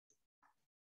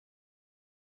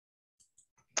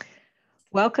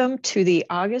Welcome to the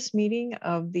August meeting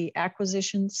of the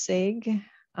Acquisition SIG.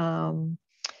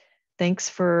 Thanks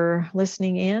for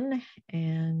listening in,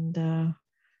 and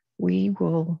we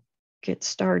will get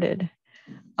started.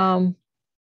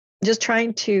 Just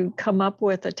trying to come up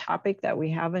with a topic that we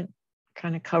haven't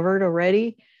kind of covered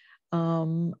already.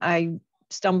 I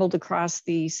stumbled across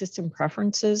the system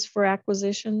preferences for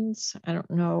acquisitions. I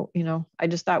don't know, I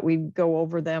just thought we'd go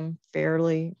over them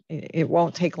fairly. It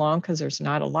won't take long because there's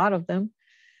not a lot of them.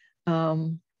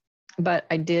 But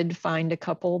I did find a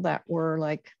couple that were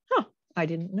like, I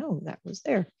didn't know that was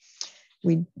there.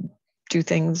 We do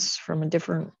things from a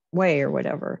different way or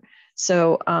whatever.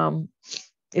 So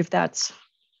if that's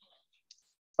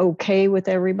okay with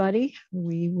everybody,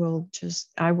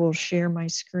 I will share my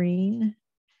screen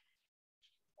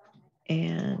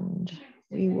and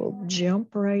we will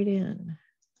jump right in.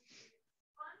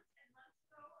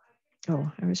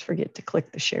 Oh, I always forget to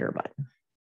click the share button.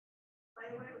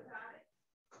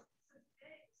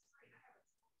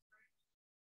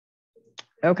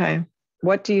 Okay,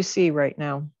 what do you see right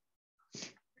now?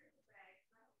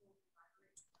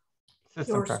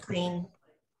 Your screen.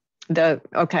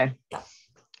 Okay.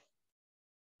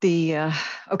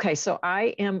 Okay, so I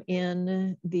am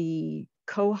in the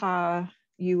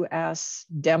koha-US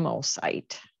demo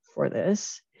site for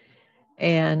this.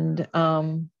 And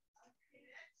I'm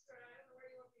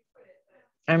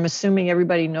assuming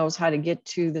everybody knows how to get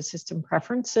to the system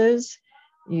preferences.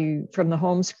 You, from the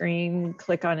home screen,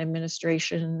 click on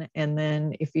administration, and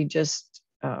then if you just,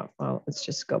 well, let's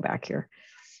just go back here.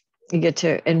 You get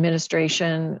to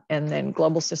administration and then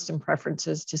global system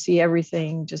preferences. To see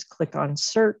everything, just click on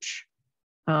search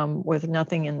with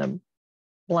nothing in the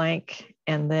blank.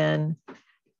 And then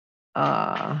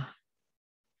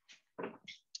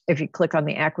if you click on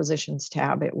the acquisitions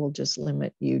tab, it will just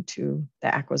limit you to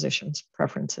the acquisitions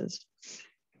preferences.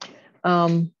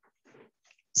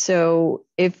 So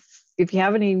if you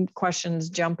have any questions,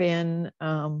 jump in.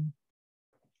 I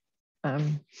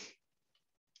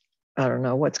don't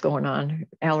know what's going on,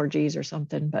 allergies or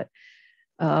something, but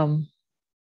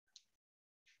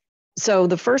so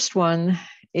the first one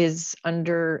is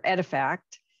under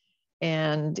Edifact.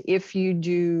 And if you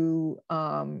do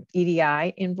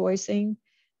EDI invoicing,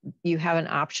 you have an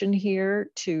option here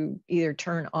to either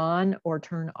turn on or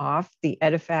turn off the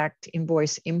Edifact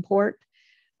invoice import.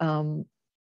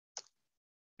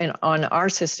 And on our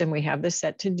system, we have this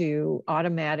set to do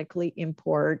automatically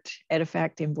import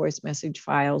Edifact invoice message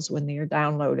files when they are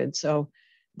downloaded. So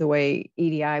the way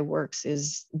EDI works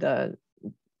is the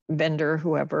vendor,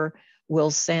 whoever,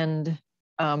 will send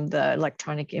the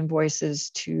electronic invoices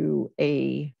to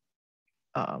a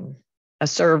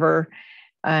server,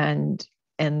 and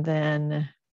then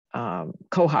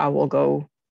Koha will go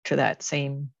to that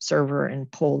same server and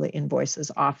pull the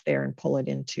invoices off there and pull it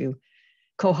into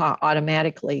Koha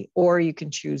automatically, or you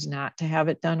can choose not to have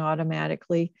it done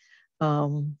automatically.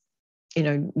 You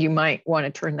might want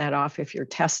to turn that off if you're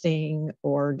testing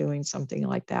or doing something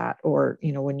like that, or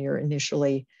when you're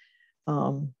initially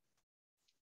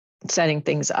setting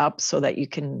things up so that you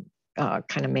can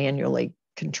kind of manually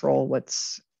control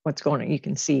what's going on. You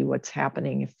can see what's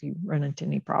happening if you run into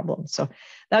any problems. So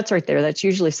that's right there. That's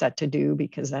usually set to do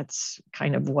because that's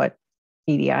kind of what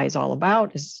EDI is all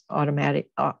about, is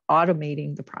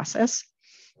automating the process.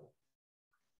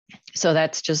 So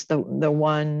that's just the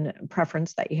one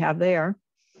preference that you have there.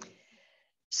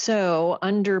 So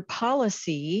under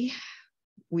policy,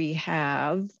 we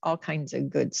have all kinds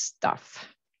of good stuff.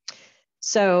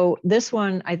 So this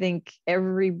one, I think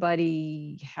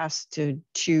everybody has to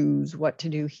choose what to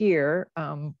do here,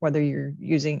 whether you're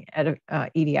using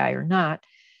EDI or not.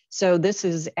 So this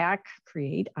is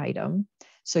create item.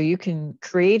 So you can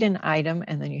create an item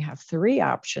and then you have three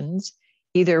options,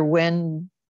 either when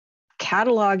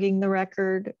cataloging the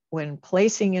record, when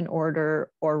placing an order,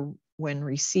 or when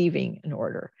receiving an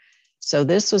order. So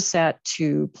this was set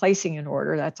to placing an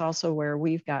order. That's also where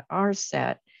we've got ours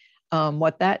set.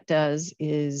 What that does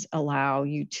is allow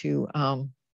you to,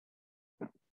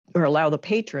 or allow the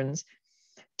patrons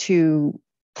to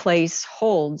place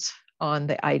holds on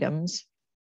the items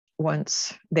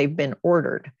once they've been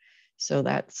ordered. So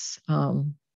that's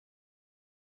kind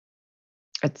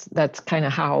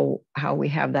of how we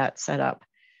have that set up.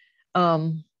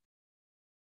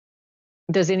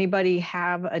 Does anybody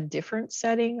have a different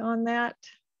setting on that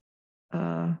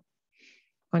on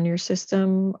your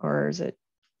system, or is it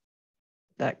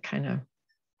that kind of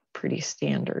pretty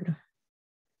standard?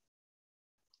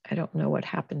 I don't know what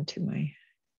happened to my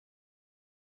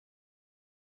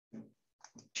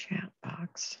chat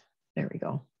box. There we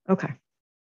go. Okay.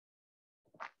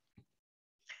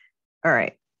 All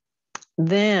right.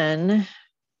 Then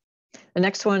the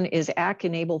next one is ACK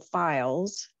enable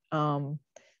files. So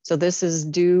this is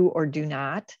do or do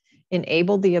not.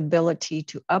 Enable the ability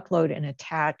to upload and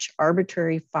attach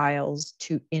arbitrary files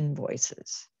to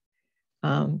invoices.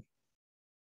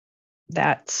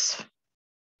 That's,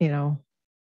 you know,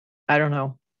 I don't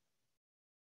know.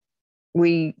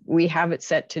 We have it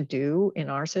set to do in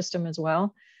our system as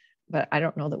well, but I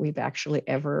don't know that we've actually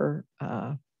ever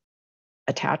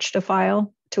attached a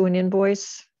file to an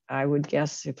invoice. I would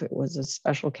guess if it was a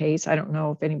special case. I don't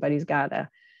know if anybody's got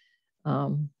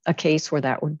a case where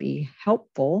that would be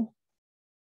helpful.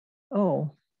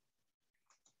 Oh,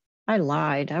 I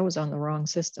lied. I was on the wrong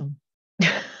system.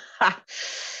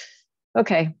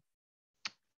 Okay.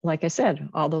 Like I said,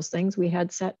 all those things we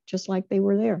had set just like they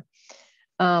were there.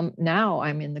 Now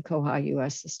I'm in the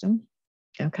koha-US system.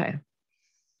 Okay.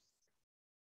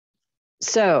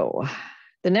 So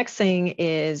the next thing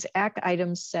is ACK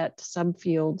items set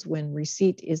subfields when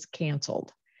receipt is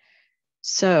canceled.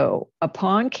 So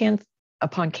upon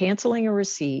canceling a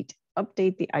receipt,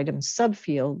 update the item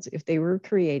subfields if they were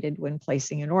created when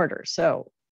placing an order.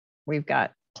 So we've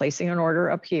got placing an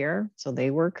order up here. So they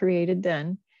were created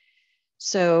then.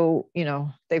 So, you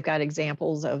know, they've got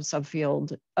examples of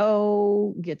subfield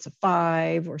O gets a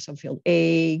 5 or subfield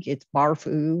A gets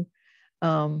barfu.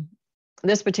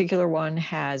 This particular one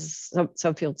has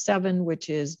subfield 7, which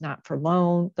is not for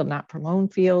loan, the not for loan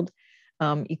field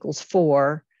equals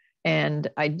 4. And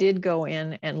I did go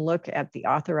in and look at the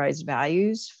authorized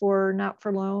values for not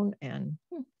for loan, and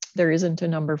there isn't a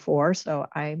number 4. So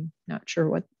I'm not sure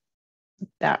what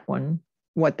that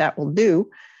will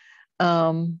do.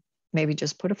 Maybe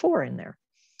just put a 4 in there.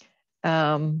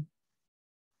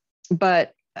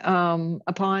 But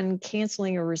upon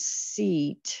canceling a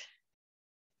receipt,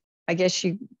 I guess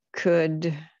you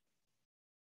could,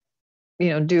 you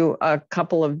know, do a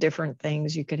couple of different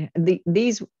things. You could,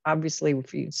 these obviously,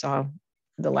 if you saw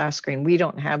the last screen, we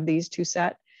don't have these two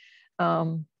set.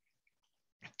 But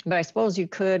I suppose you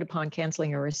could, upon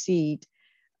canceling a receipt,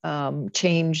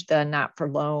 change the not for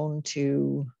loan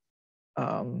to,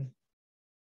 I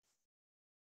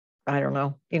don't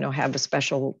know, you know, have a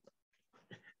special,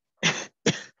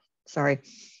 sorry,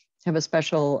 have a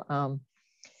special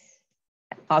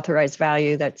authorized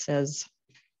value that says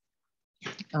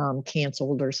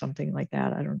canceled or something like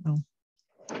that. I don't know.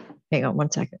 Hang on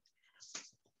one second.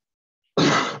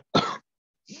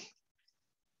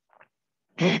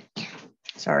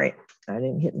 Sorry, I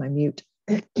didn't hit my mute.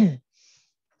 The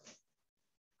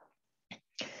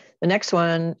next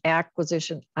one,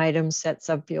 acquisition item set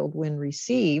subfield when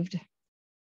received.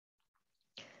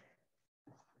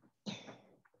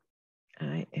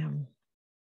 I am,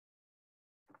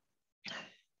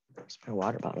 where's my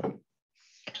water bottle?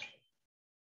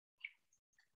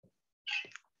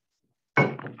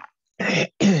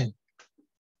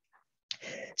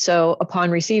 So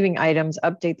upon receiving items,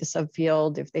 update the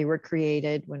subfield if they were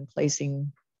created when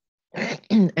placing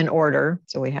an order.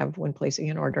 So we have when placing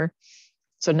an order.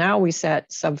 So now we set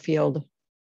subfield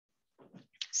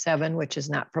 7, which is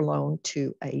not for loan,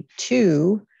 to a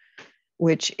 2,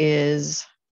 which is,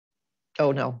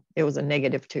 oh no, it was a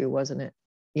 -2, wasn't it?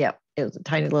 Yeah, it was a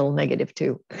tiny little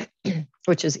 -2,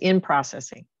 which is in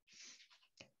processing.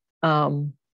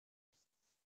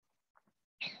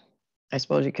 I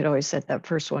suppose you could always set that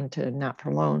first one to not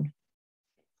for loan.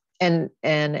 And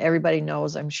everybody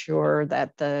knows, I'm sure,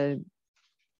 that the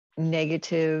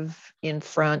negative in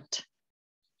front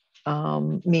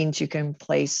means you can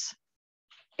place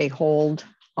a hold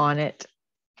on it.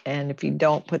 And if you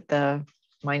don't put the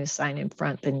minus sign in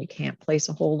front, then you can't place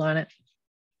a hold on it.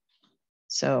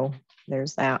 So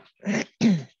there's that. I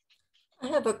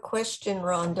have a question,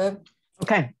 Rhonda.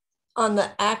 Okay. On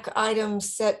the ACK item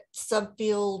set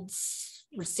subfields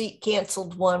receipt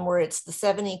canceled one where it's the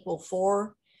 7 =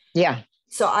 4. Yeah.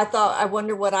 So I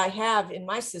wonder what I have in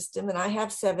my system, and I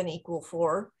have 7 =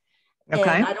 4. Okay.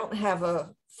 And I don't have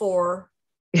a 4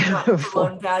 not for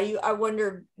loan value. I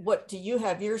wonder, what do you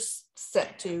have yours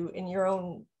set to in your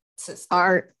own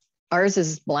system? Ours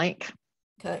is blank.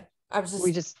 Okay.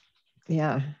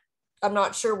 Yeah. I'm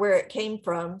not sure where it came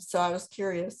from, so I was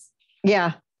curious.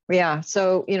 Yeah.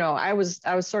 So, you know, I was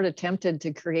sort of tempted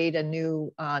to create a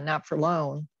new not for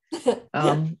loan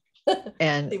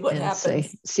and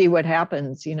see what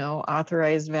happens, you know,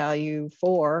 authorized value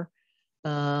 4.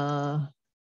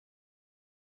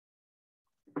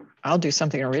 I'll do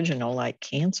something original like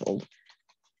canceled.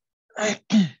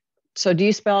 So do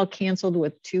you spell canceled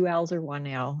with 2 L's or 1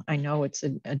 L? I know it's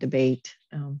a debate.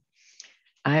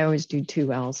 I always do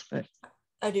 2 L's, but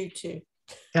I do too.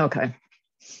 Okay.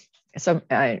 So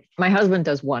my husband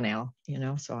does 1L, you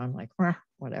know, so I'm like,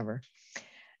 whatever.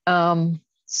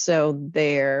 So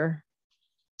there.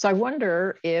 So I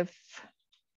wonder if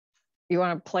you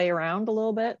want to play around a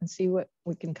little bit and see what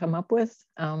we can come up with.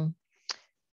 I'm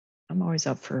always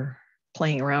up for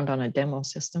playing around on a demo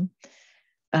system.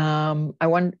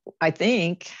 I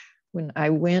think when I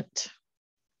went,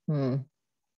 all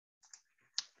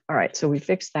right, so we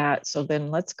fixed that. So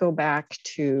then let's go back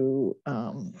to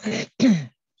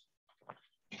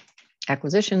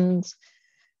acquisitions.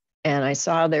 And I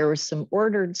saw there was some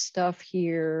ordered stuff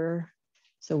here.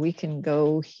 So we can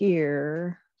go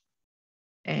here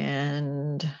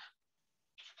and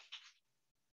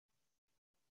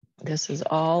this is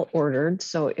all ordered.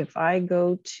 So if I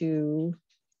go to,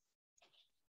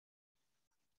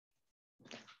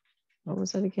 what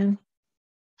was that again?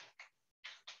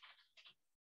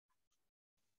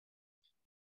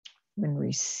 When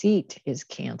receipt is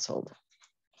canceled.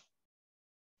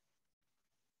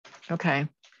 Okay,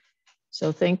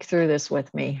 so think through this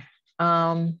with me.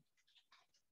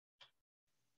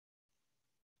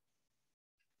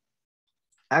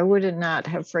 I would not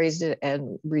have phrased it as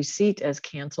receipt as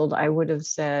canceled. I would have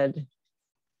said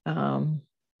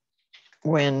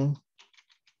when.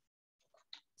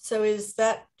 So is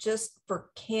that just for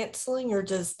canceling, or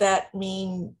does that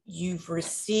mean you've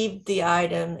received the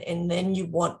item and then you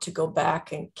want to go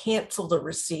back and cancel the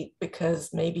receipt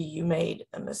because maybe you made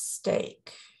a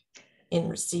mistake in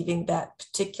receiving that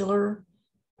particular?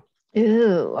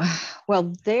 Ew.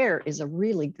 Well, there is a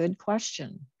really good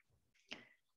question.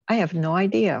 I have no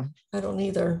idea. I don't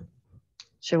either.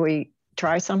 Should we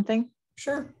try something?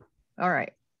 Sure. All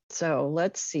right. So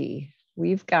let's see.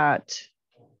 We've got,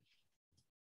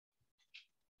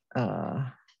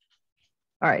 all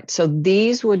right. So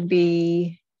these would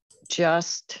be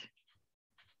just,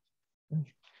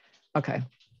 okay.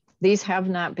 These have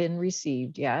not been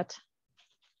received yet.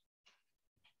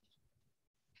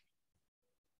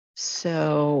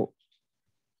 So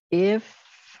if,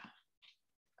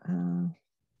 oh,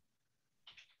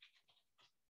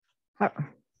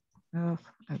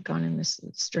 I've gone in this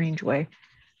strange way.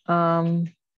 I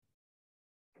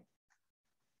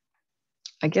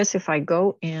guess if I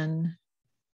go in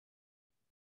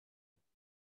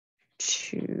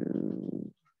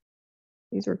to,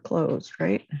 these are closed,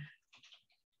 right?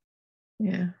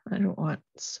 Yeah, I don't want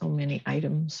so many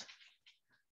items.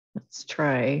 Let's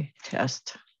try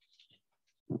test.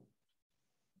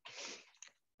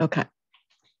 Okay.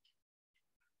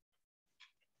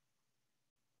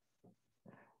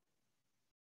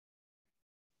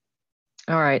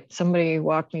 All right, somebody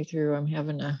walk me through. I'm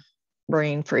having a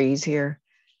brain freeze here.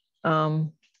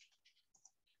 Well,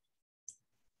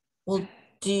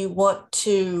 do you want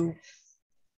to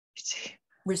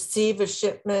receive a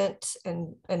shipment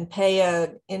and pay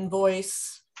an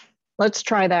invoice? Let's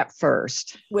try that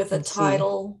first. With a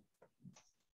title.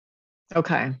 See.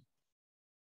 Okay.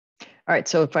 All right,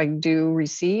 so if I do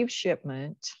receive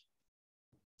shipment,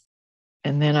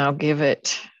 and then I'll give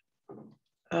it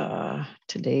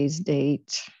today's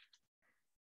date.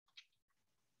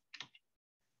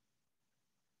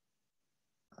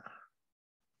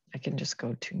 I can just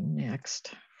go to next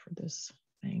for this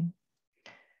thing.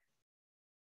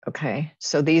 Okay,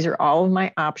 so these are all of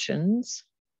my options.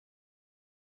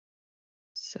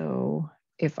 So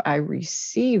if I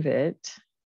receive it,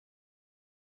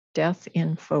 death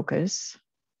in focus.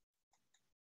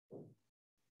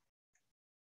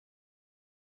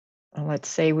 Let's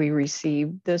say we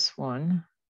received this one.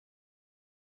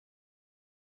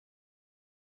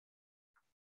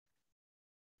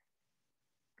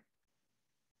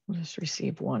 We'll just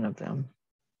receive one of them.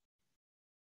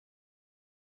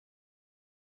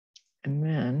 And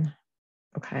then,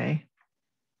 okay.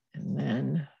 And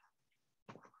then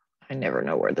I never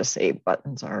know where the save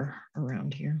buttons are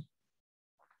around here.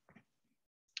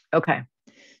 Okay,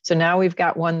 so now we've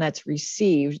got one that's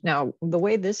received. Now, the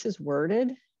way this is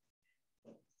worded,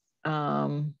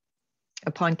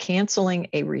 upon canceling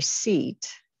a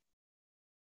receipt.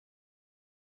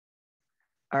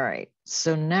 All right,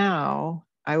 so now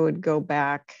I would go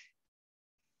back.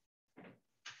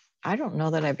 I don't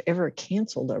know that I've ever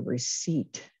canceled a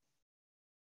receipt.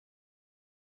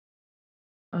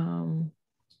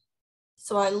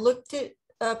 So I looked it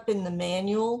up in the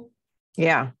manual.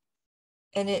 Yeah.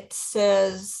 And it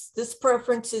says this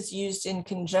preference is used in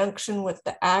conjunction with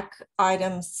the ACK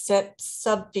item set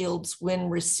subfields when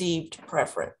received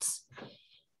preference.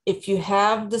 If you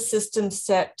have the system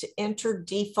set to enter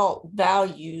default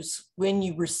values when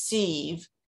you receive,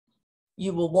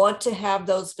 you will want to have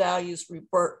those values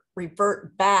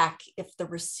revert back if the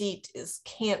receipt is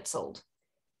canceled.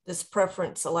 this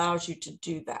preference allows you to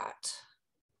do that.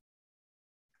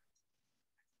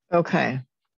 Okay.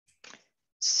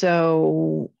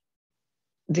 So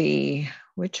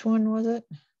which one was it?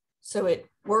 So it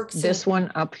works. This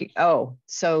one up here. Oh,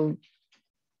 so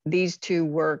these two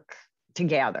work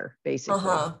together,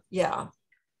 basically. Yeah.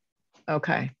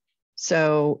 Okay.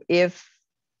 So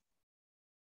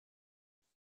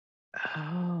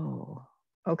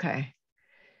okay.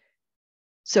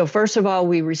 So first of all,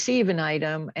 we receive an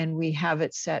item and we have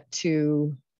it set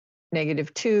to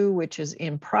 -2, which is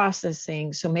in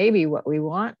processing. So maybe what we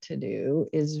want to do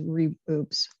is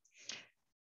oops.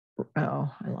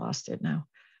 Oh, I lost it now.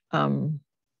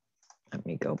 Let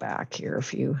me go back here a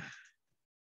few.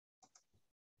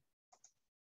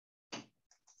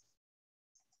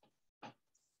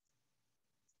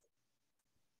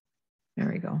 There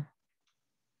we go.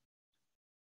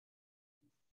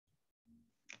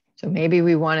 So maybe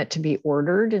we want it to be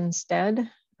ordered instead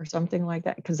or something like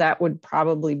that, because that would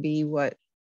probably be what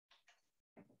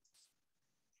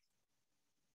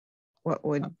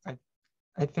would.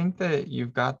 I think that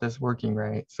you've got this working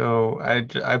right. So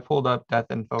I pulled up Death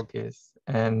in Focus,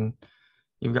 and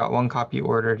you've got 1 copy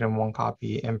ordered and 1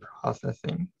 copy in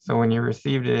processing. So when you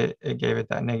received it, it gave it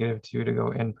that -2 to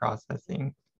go in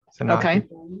processing. So now Okay.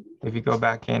 if you go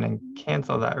back in and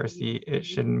cancel that receipt, it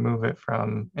shouldn't move it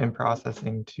from in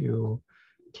processing to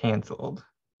canceled.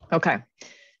 Okay.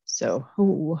 So,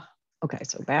 okay.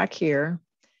 So back here.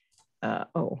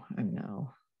 I'm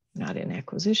now not in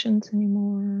acquisitions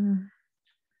anymore.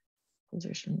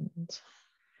 Acquisitions.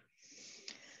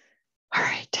 All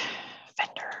right.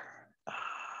 Vendor.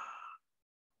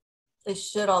 They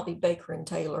should all be Baker and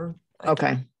Taylor.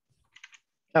 Okay.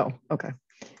 Oh, okay.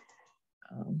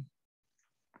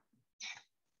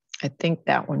 I think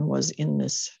that one was in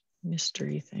this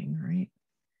mystery thing, right?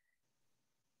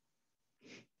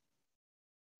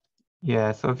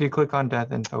 Yeah, so if you click on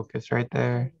Death in Focus right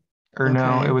there, or Okay.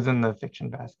 no, it was in the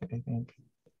fiction basket, I think.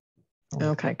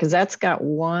 Okay, because that's got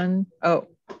 1. Oh,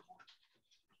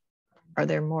 are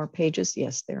there more pages?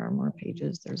 Yes, there are more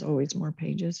pages. There's always more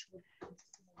pages.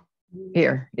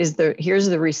 Here's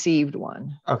the received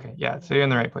one. Okay, yeah, so you're in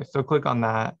the right place. So click on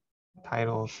that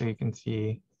title so you can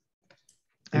see.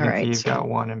 You've got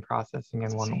 1 in processing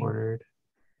and 1 ordered.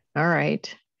 All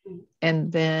right.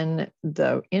 And then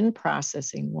the in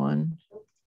processing one.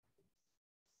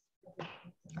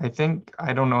 I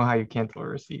don't know how you cancel a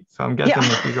receipt. So I'm guessing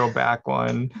if you go back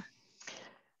 1.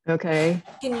 Okay.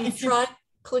 Can you try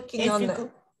clicking on the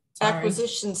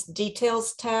acquisitions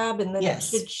details tab, and then it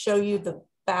should show you the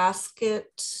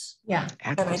basket? Yeah,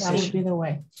 that would be the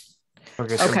way.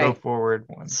 Okay, so go forward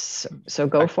 1. So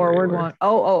go forward 1.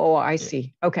 Oh, I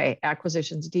see. Okay,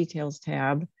 acquisitions details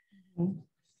tab.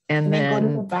 And then go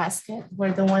to the basket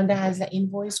where the one that has the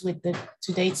invoice with the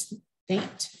today's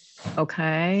date.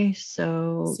 Okay,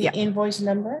 so see invoice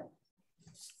number.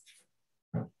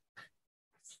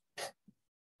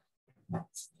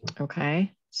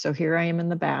 Okay, so here I am in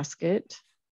the basket.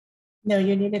 No,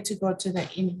 you needed to go to the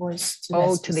invoice.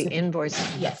 To the invoice.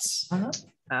 Yes.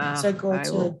 So go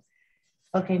to.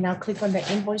 Okay, now click on the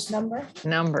invoice number.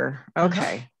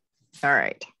 Okay. All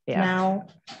right. Yeah. Now,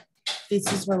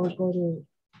 this is where we go to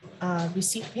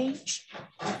receipt page.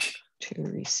 To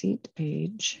receipt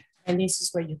page. And this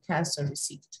is where you cancel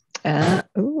receipt.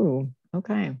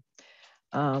 Okay.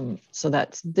 So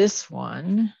that's this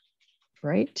one,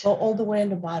 right? Go all the way in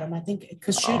the bottom, I think,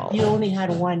 because you only had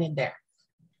 1 in there.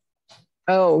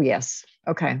 Oh, yes.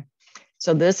 Okay.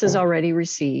 So this is already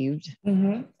received.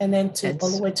 And then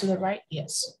all the way to the right,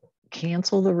 yes.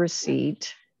 Cancel the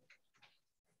receipt.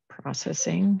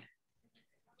 Processing.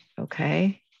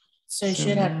 Okay. So you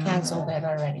should have canceled that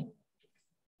already.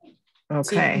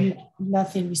 Okay.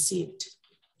 Nothing received.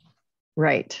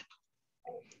 Right.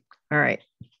 All right.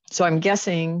 So I'm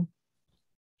guessing.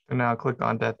 So now click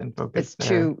on Death in Focus. It's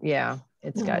 2. Yeah.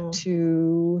 It's got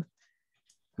 2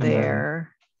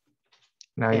 there.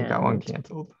 Now you've got 1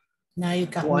 canceled. Now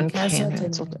you've got 1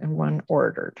 canceled and 1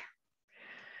 ordered.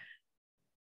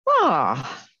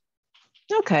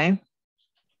 Okay.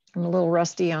 I'm a little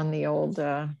rusty on the old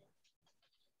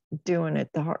doing it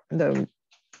the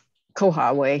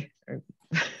koha way.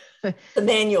 The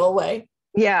manual way.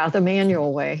 Yeah, the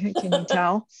manual way. Can you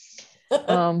tell?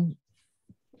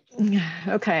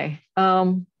 Okay.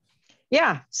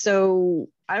 Yeah. So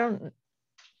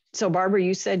So Barbara,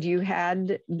 you said you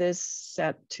had this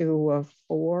set to a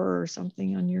 4 or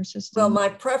something on your system? Well, my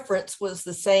preference was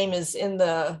the same as in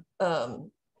the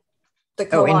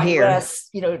koha-US,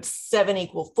 it's 7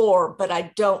 = 4, but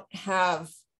I don't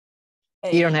have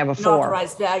you don't have a 4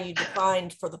 authorized value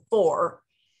defined for the 4.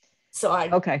 So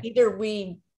either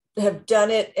we have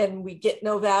done it and we get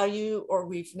no value, or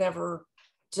we've never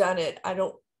done it. I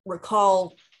don't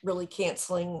recall really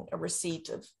canceling a receipt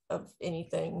of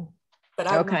anything, but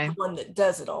I'm not the one that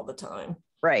does it all the time.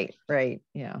 Right.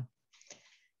 Yeah.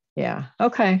 Yeah.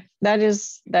 Okay. That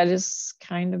is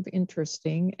kind of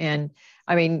interesting. And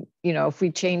I mean, you know, if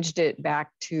we changed it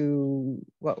back to,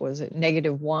 what was it?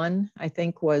 -1, I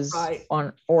think was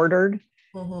on ordered,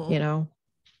 you know,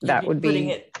 that would be putting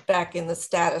it back in the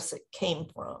status it came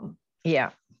from.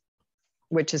 Yeah.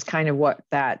 Which is kind of what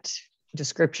that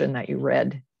description that you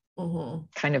read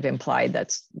kind of implied.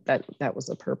 That was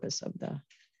the purpose of the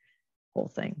whole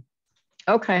thing.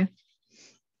 Okay.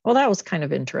 Well, that was kind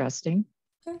of interesting.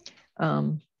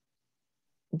 Okay.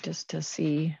 Just to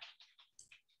see,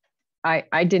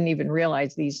 I didn't even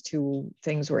realize these two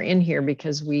things were in here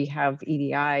because we have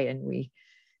EDI and we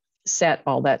set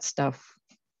all that stuff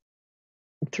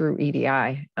through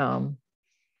EDI.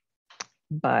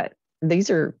 But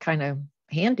these are kind of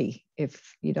handy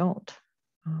if you don't,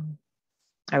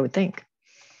 I would think.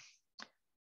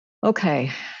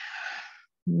 Okay,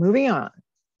 moving on.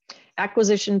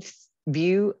 Acquisition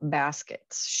view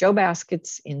baskets. Show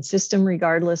baskets in system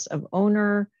regardless of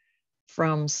owner,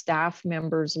 from staff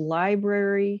member's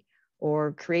library,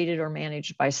 or created or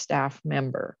managed by staff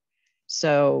member.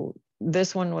 So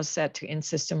this one was set to in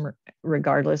system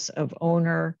regardless of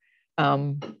owner.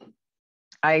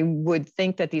 I would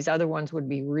think that these other ones would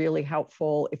be really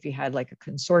helpful if you had like a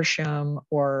consortium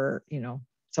or, you know,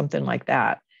 something like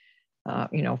that,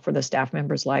 you know, for the staff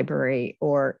members library,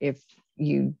 or if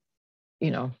you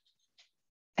know,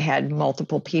 had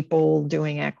multiple people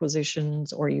doing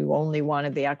acquisitions, or you only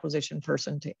wanted the acquisition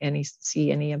person to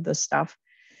see any of this stuff.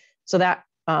 So that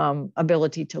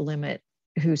ability to limit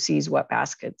who sees what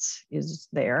baskets is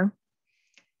there.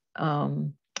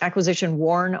 Acquisition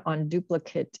warn on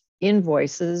duplicate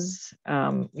invoices.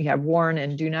 You have warn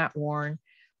and do not warn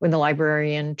when the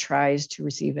librarian tries to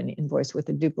receive an invoice with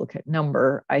a duplicate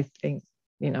number. I think,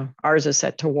 you know, ours is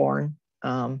set to warn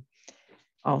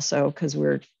also, because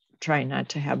we're trying not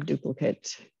to have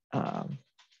duplicate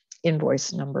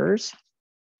invoice numbers.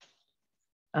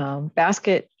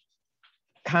 Basket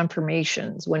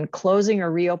confirmations. When closing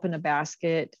or reopen a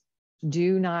basket,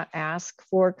 do not ask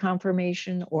for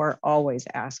confirmation or always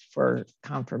ask for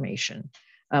confirmation.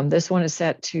 This one is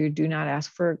set to do not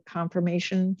ask for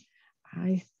confirmation.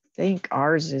 I think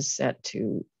ours is set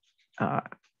to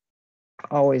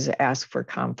always ask for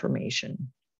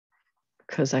confirmation,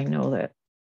 because I know that,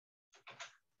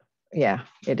 yeah,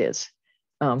 it is.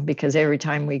 Because every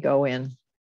time we go in,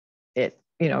 it,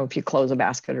 you know, if you close a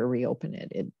basket or reopen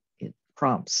it, it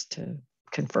prompts to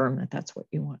confirm that that's what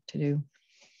you want to do.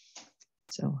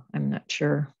 So I'm not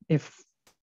sure if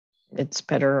it's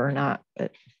better or not,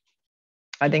 but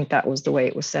I think that was the way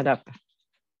it was set up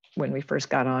when we first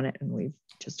got on it, and we've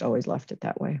just always left it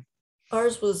that way.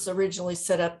 Ours was originally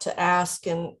set up to ask,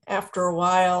 and after a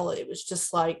while, it was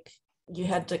just like you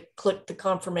had to click the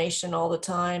confirmation all the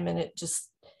time, and it's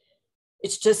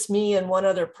just me and one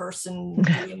other person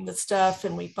doing the stuff,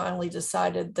 and we finally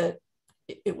decided that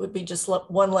it would be just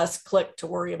one less click to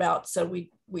worry about. So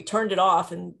we turned it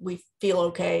off, and we feel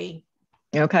okay.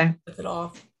 Okay. With it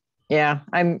off. Yeah,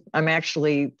 I'm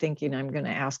actually thinking I'm going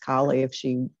to ask Holly if she,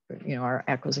 you know, our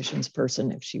acquisitions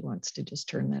person, if she wants to just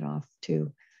turn that off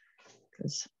too,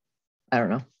 because I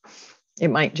don't know, it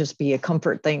might just be a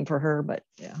comfort thing for her, but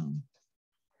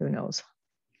who knows.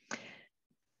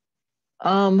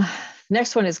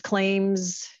 Next one is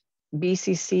claims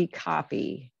BCC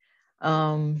copy.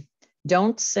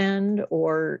 Don't send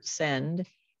or send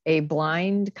a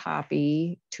blind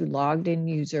copy to logged in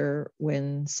user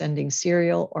when sending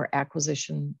serial or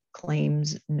acquisition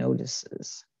claims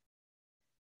notices.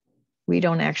 We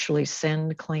don't actually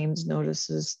send claims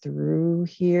notices through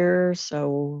here,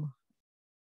 so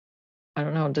I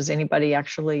don't know, does anybody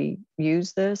actually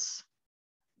use this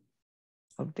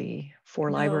of the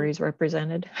 4 libraries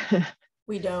represented?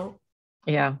 We don't.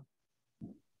 Yeah,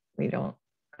 we don't.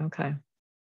 Okay.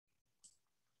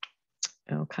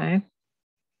 Okay.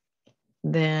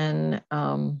 Then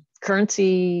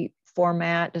currency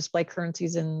format, display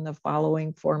currencies in the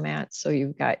following formats. So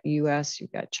you've got US,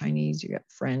 you've got Chinese, you've got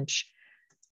French.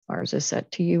 Ours is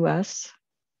set to US.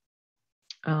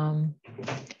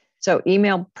 So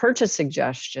email purchase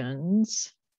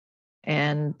suggestions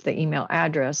and the email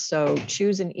address. So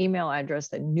choose an email address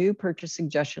that new purchase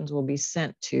suggestions will be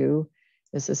sent to.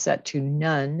 This is set to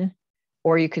none,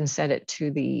 or you can set it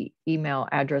to the email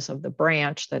address of the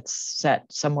branch that's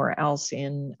set somewhere else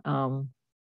in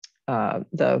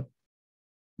the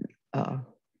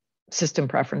system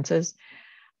preferences.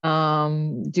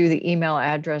 do the email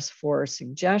address for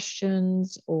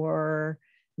suggestions or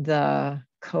the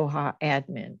Koha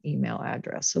admin email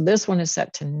address. So this one is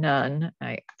set to none.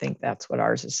 I think that's what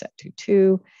ours is set to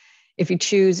too. If you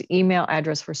choose email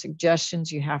address for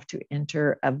suggestions, you have to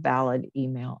enter a valid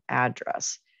email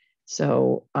address.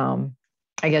 So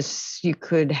I guess you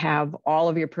could have all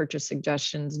of your purchase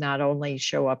suggestions not only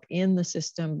show up in the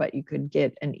system, but you could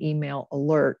get an email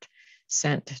alert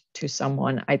sent to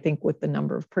someone. I think with the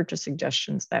number of purchase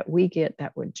suggestions that we get,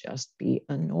 that would just be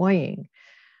annoying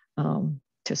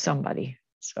to somebody.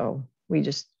 So we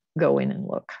just go in and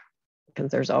look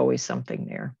because there's always something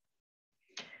there.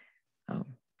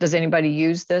 Does anybody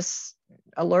use this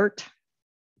alert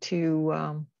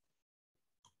to?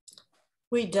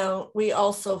 We don't. We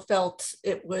also felt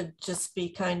it would just be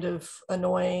kind of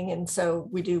annoying. And so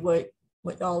we do what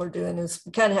y'all are doing is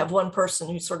we kind of have one person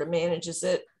who sort of manages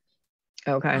it.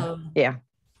 Okay. Yeah.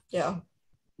 Yeah.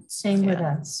 Same with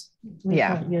us. We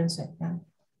don't use it. Yeah.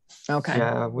 Okay.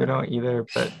 Yeah, we don't either,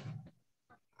 but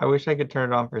I wish I could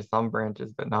turn it on for some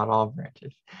branches, but not all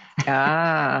branches.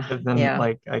 Because then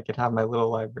like I could have my little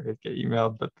libraries get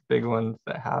emailed, but the big ones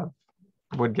that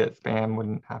would get spam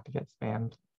wouldn't have to get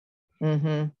spammed.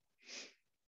 Mm-hmm.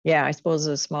 Yeah, I suppose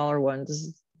the smaller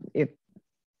ones, if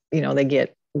they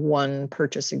get one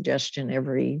purchase suggestion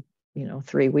every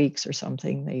 3 weeks or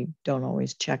something, they don't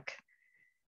always check.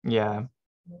 Yeah.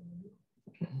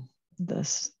 The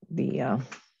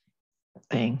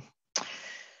thing.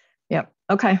 Yep.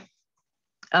 Okay.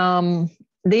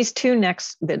 These two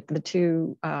next, the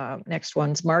two next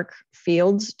ones, mark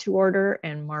fields to order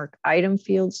and mark item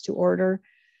fields to order,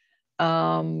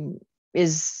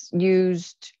 is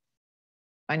used,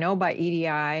 I know, by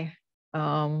EDI.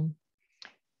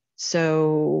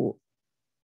 So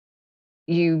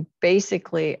you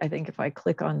basically, I think if I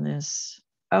click on this,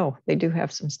 they do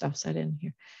have some stuff set in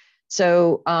here.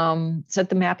 So set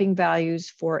the mapping values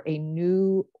for a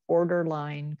new order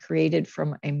line created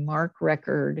from a MARC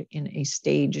record in a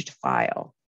staged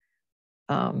file.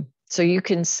 So you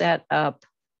can set up,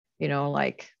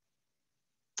 like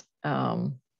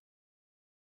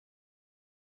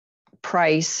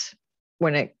price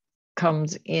when it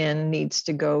comes in needs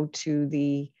to go to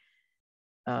the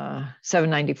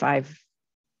 795P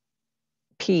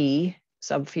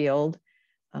subfield.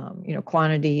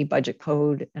 Quantity, budget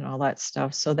code, and all that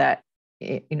stuff, so that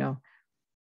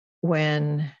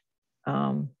when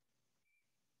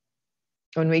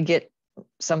we get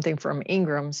something from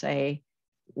Ingram, say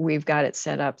we've got it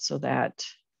set up so that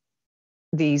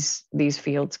these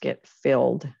fields get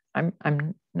filled.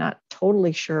 I'm not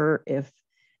totally sure if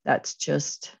that's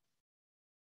just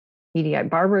EDI.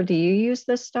 Barbara, do you use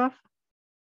this stuff?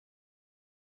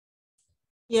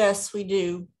 Yes, we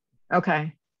do.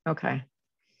 Okay.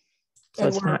 So and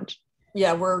it's not.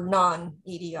 Yeah, we're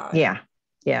non-EDI.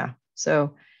 Yeah.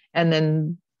 So, and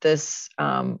then this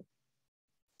mark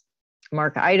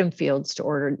item fields to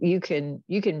order, you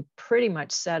can pretty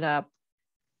much set up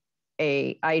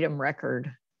a item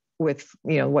record with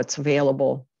what's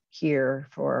available here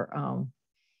for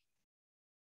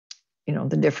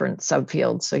the different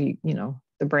subfields. So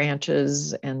the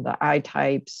branches and the I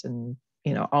types and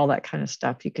all that kind of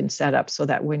stuff you can set up so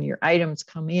that when your items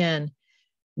come in,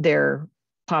 they're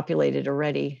populated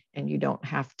already and you don't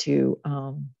have to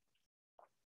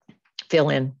fill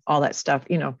in all that stuff.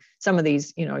 Some of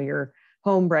these, your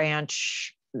home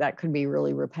branch, that could be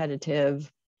really repetitive,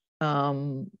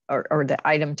 or the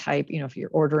item type, if you're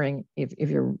ordering, if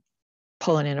you're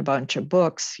pulling in a bunch of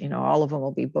books, all of them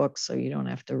will be books, so you don't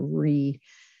have to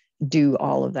redo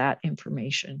all of that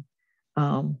information.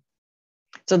 So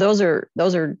those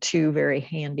are two very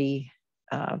handy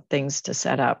things to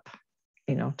set up,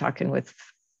 talking with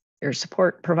your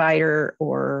support provider,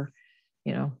 or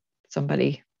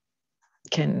somebody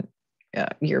can,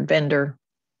 your vendor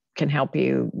can help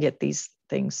you get these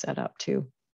things set up too.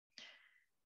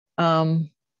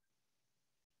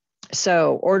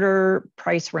 So order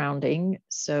price rounding.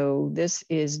 So this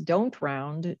is don't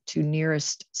round to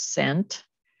nearest cent,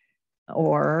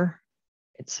 or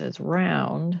it says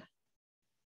round.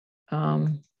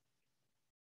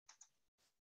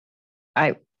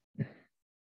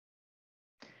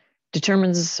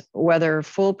 Determines whether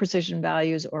full precision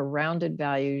values or rounded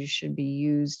values should be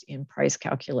used in price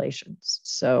calculations.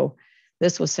 So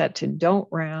this was set to don't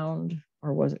round,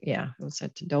 or was it? Yeah, it was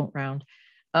set to don't round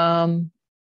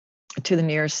to the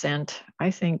nearest cent.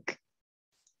 I think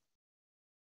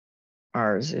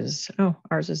ours is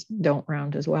don't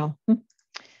round as well.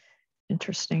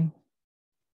 Interesting.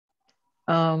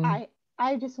 I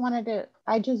just wanted to,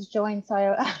 I just joined, so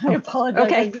I apologize.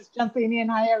 Okay. I'm just jumping in.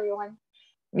 Hi, everyone.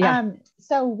 Yeah.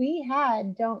 So we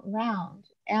had don't round.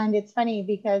 And it's funny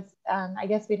because I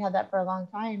guess we'd had that for a long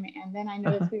time. And then I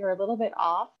noticed we were a little bit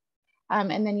off.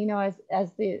 And then, you know,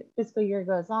 as the fiscal year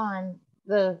goes on,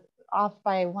 the off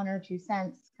by 1 or 2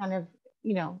 cents kind of,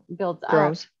 you know, builds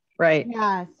Grows. up. Right.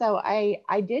 Yeah. So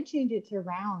I did change it to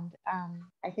round,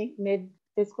 I think mid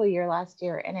fiscal year last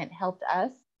year, and it helped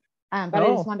us. But I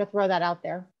just wanted to throw that out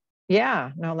there.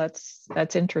 Yeah, no,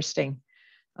 that's interesting.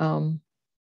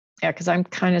 Yeah, because I'm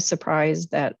kind of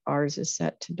surprised that ours is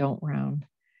set to don't round.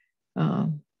 I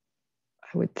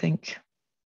would think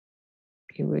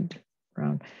you would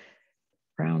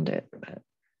round it, but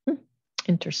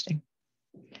interesting.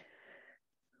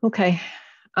 Okay.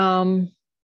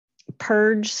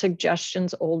 Purge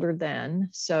suggestions older than.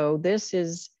 So this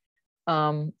is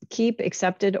keep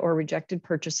accepted or rejected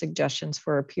purchase suggestions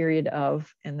for a period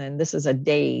of, and then this is a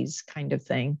days kind of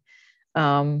thing.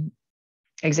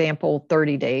 Example,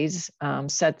 30 days,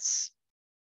 sets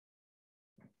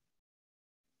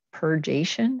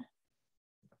purgation,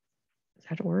 is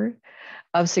that a word,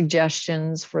 of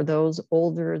suggestions for those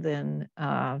older than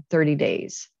 30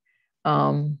 days.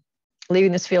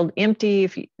 Leaving this field empty,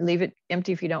 if you leave it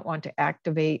empty if you don't want to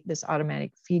activate this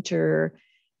automatic feature.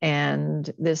 And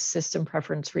this system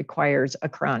preference requires a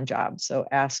cron job. So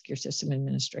ask your system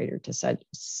administrator to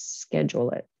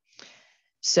schedule it.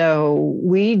 So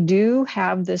we do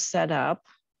have this set up.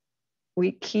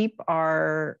 We keep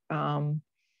our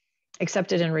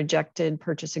accepted and rejected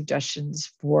purchase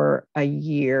suggestions for a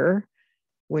year,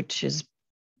 which is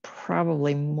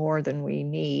probably more than we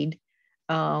need.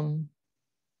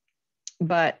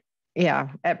 But yeah,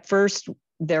 at first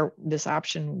this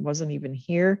option wasn't even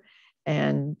here.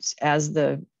 And as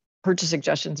the purchase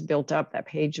suggestions built up, that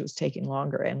page was taking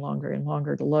longer and longer and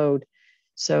longer to load.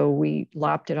 So we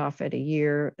lopped it off at a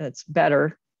year. That's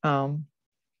better. I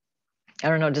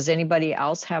don't know, does anybody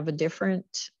else have a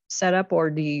different setup,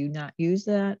 or do you not use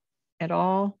that at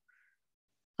all?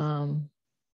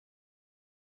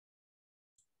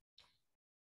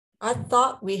 I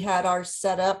thought we had ours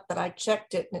set up, but I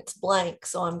checked it and it's blank.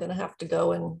 So I'm going to have to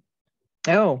go and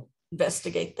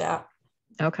investigate that.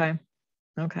 Okay.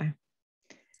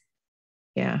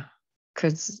 Yeah.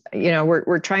 Cause you know,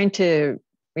 we're trying to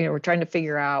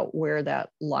figure out where that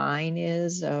line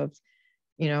is of,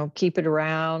 you know, keep it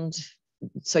around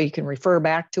so you can refer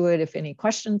back to it if any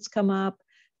questions come up.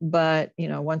 But, you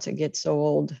know, once it gets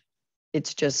old,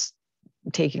 it's just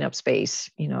taking up space,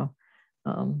 you know.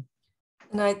 And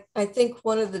I think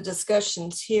one of the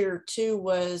discussions here too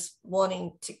was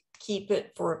wanting to keep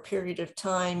it for a period of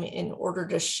time in order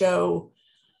to show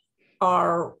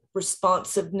our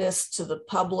responsiveness to the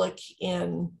public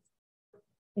in,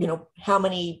 you know, how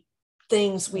many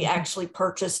things we actually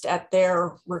purchased at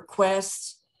their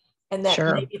request. And that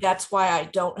maybe that's why I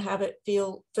don't have it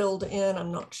filled in.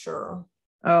 I'm not sure.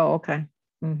 Oh, okay.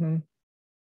 Mm-hmm.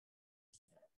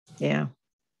 Yeah.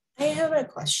 I have a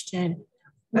question.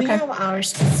 We have ours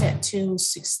set to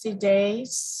 60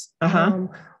 days,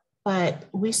 but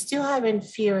we still haven't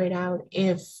figured out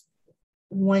if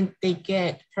when they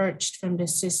get purged from the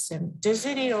system, does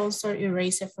it also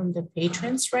erase it from the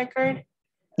patron's record?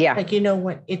 Yeah. Like, you know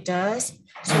what it does?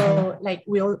 So like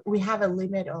we have a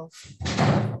limit of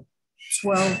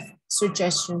 12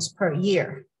 suggestions per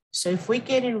year. So if we're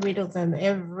getting rid of them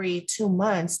every 2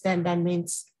 months, then that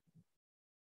means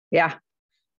that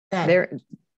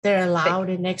they're allowed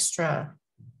an extra.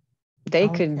 They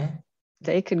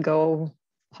could go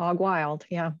hog wild.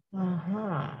 Yeah.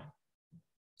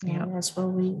 Yeah, that's what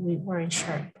we weren't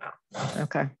sure about.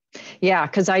 Okay. Yeah,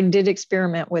 because I did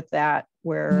experiment with that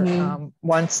where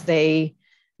once they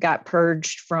got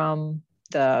purged from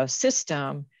the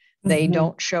system, they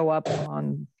don't show up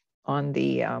on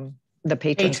the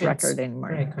patron's record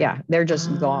anymore. Yeah, they're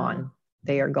just gone.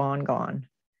 They are gone.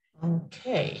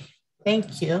 Okay.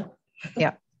 Thank you.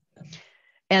 Yeah.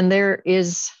 And there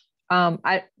is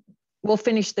we'll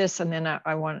finish this and then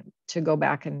I want to go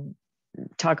back and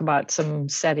talk about some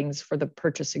settings for the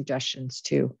purchase suggestions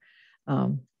too.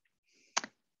 Now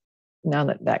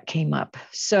that came up.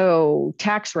 So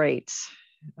tax rates.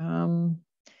 Barbara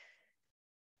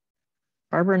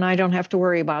and I don't have to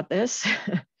worry about this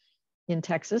in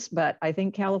Texas, but I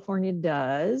think California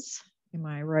does. Am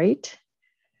I right?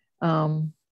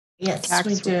 Yes,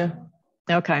 we do.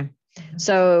 Okay.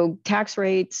 So tax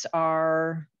rates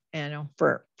are, you know,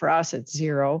 for us, it's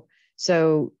 0.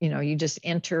 So, you know, you just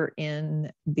enter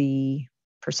in the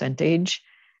percentage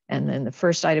and then the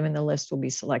first item in the list will be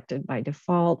selected by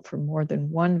default. For more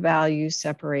than one value,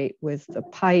 separate with the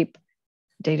pipe.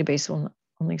 Database will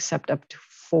only accept up to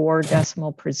 4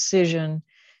 decimal precision.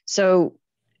 So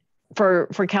for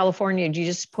California, do you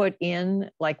just put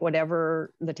in like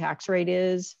whatever the tax rate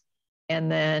is,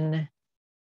 and then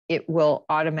it will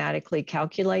automatically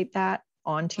calculate that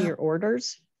onto your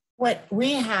orders? What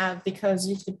we have, because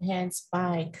it depends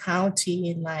by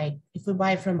county, and like if we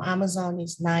buy from Amazon,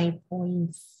 it's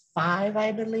 9.5,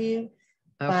 I believe.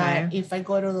 Okay. But if I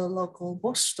go to the local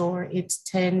bookstore, it's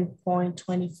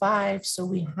 10.25. So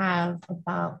we have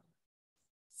about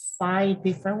 5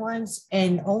 different ones.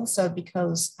 And also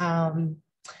because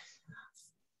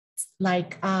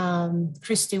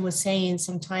Christy was saying,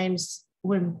 sometimes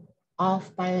we're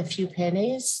off by a few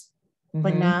pennies,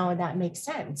 but now that makes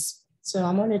sense. So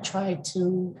I'm going to try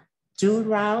to do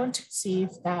round, see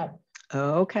if that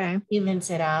evens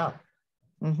it out.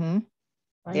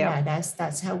 But yeah,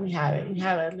 that's how we have it. We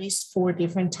have at least 4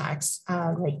 different tax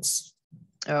rates.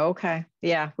 Okay.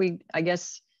 Yeah, I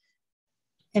guess.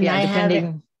 And I have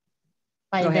it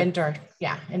by Go vendor. ahead.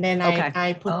 Yeah. And then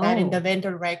I put that in the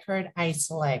vendor record. I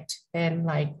select. Then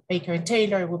like Baker and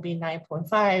Taylor will be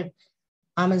 9.5.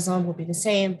 Amazon will be the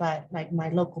same, but like my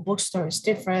local bookstore is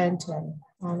different and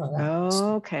all of that.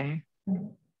 Okay.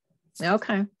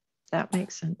 Okay. That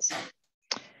makes sense.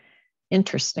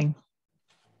 Interesting.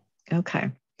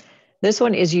 Okay. This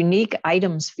one is unique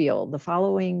items field. The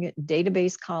following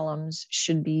database columns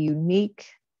should be unique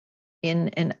in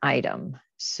an item.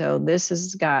 So this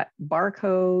has got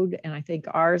barcode, and I think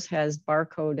ours has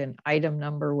barcode and item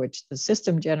number, which the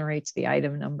system generates the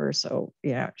item number. So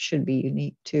yeah, it should be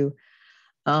unique too.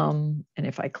 And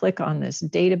if I click on this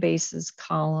databases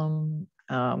column,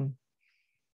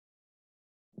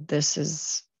 this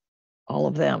is all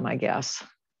of them, I guess.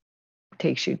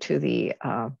 Takes you to the,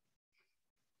 I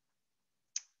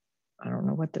don't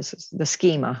know what this is, the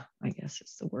schema, I guess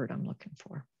is the word I'm looking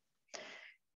for.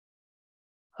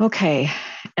 Okay,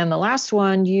 and the last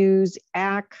one, use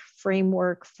ACK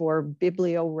framework for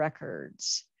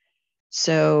bibliorecords.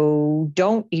 So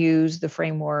don't use the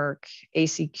framework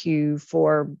ACQ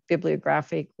for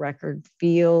bibliographic record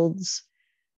fields.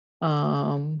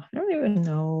 I don't even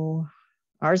know.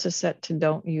 Ours is set to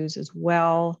don't use as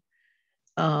well.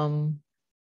 I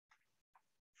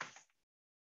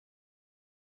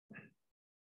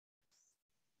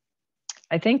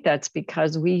think that's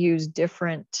because we use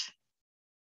different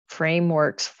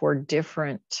frameworks for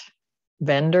different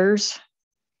vendors.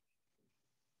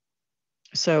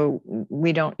 So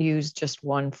we don't use just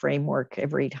one framework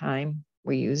every time.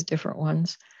 We use different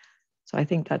ones. So I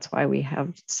think that's why we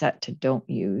have set to don't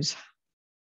use.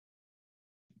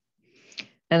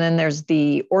 And then there's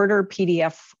the order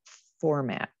PDF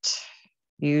format.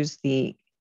 Use the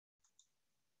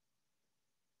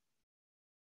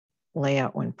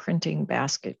layout when printing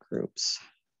basket groups.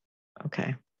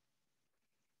 Okay.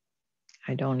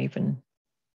 I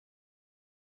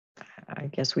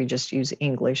guess we just use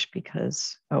English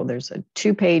because, there's a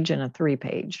 2-page and a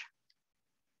 3-page.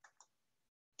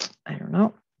 I don't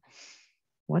know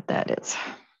what that is.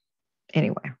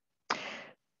 Anyway,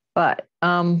 but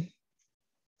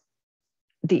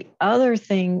the other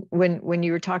thing, when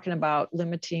you were talking about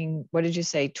limiting, what did you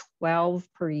say, 12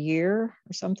 per year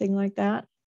or something like that?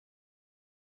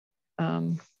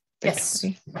 Yes.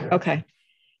 Okay.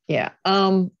 Yeah.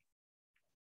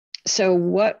 So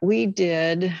what we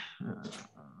did,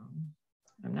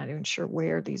 I'm not even sure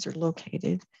where these are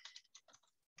located.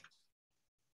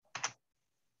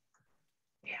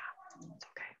 Yeah, it's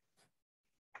okay.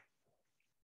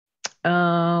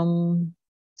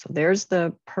 So there's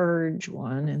the purge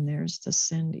one, and there's the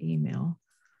send email.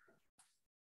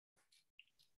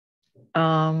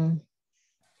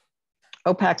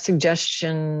 OPAC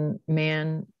suggestion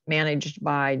managed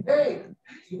by,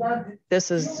 this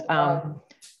is,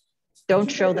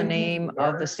 don't show the name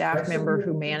of the staff member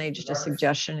who managed a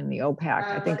suggestion in the OPAC.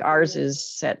 I think ours is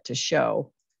set to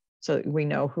show, so that we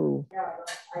know who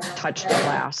touched it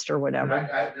last or whatever.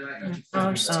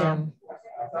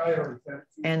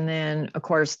 And then, of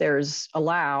course, there's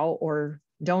allow or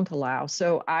don't allow.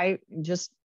 So I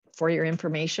just, for your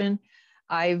information,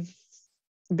 I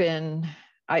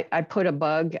put a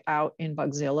bug out in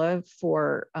Bugzilla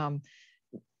for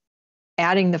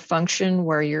adding the function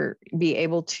where you're be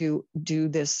able to do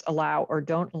this allow or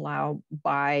don't allow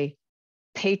by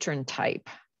patron type.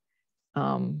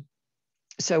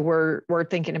 So we're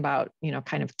thinking about,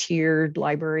 kind of tiered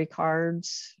library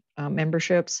cards,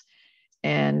 memberships.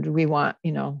 And we want,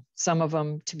 some of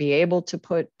them to be able to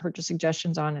put purchase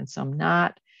suggestions on and some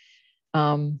not.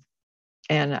 And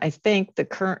I think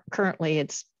currently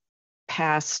it's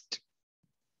past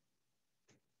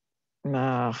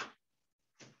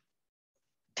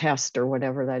test or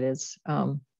whatever that is.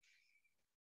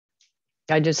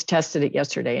 I just tested it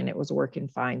yesterday and it was working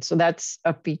fine. So that's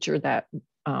a feature that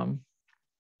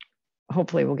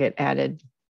hopefully will get added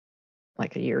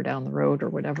like a year down the road or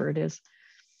whatever it is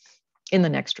in the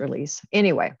next release.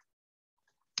 Anyway,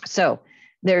 so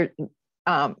there,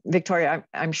 Victoria,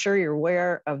 I'm sure you're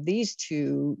aware of these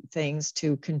two things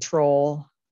to control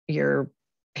your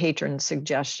patron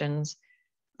suggestions.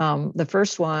 The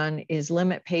first one is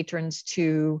limit patrons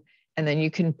to, and then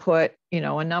you can put,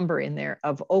 a number in there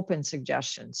of open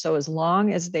suggestions. So as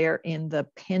long as they're in the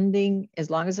pending, as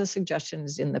long as the suggestion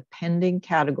is in the pending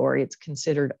category, it's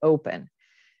considered open.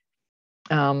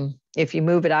 If you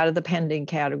move it out of the pending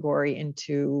category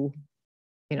into,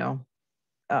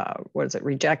 what is it,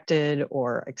 rejected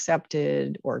or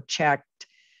accepted or checked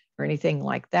or anything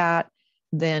like that,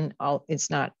 then it's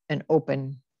not an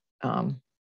open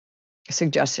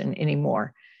suggestion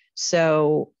anymore.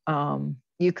 So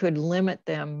you could limit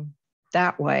them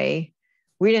that way.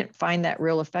 We didn't find that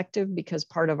real effective because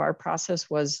part of our process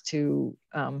was to,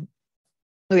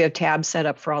 we have tabs set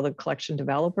up for all the collection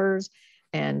developers.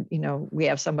 And, we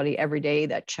have somebody every day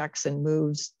that checks and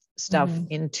moves stuff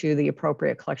into the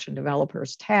appropriate collection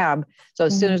developers tab. So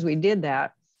as soon as we did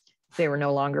that, they were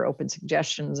no longer open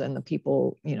suggestions and the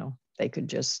people, they could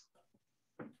just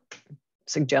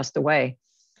suggest away.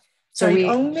 So it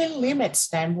only limits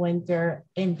them when they're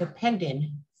in the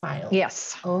pending file.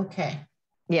 Yes. Okay.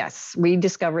 Yes, we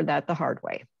discovered that the hard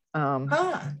way.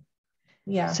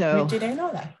 Yeah. So we didn't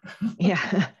know that.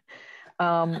 Yeah.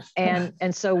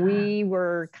 And so we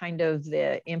were kind of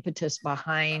the impetus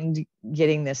behind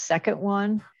getting the second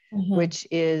one, which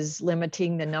is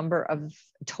limiting the number of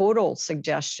total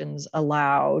suggestions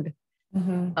allowed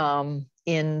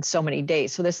in so many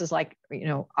days. So this is like,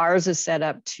 ours is set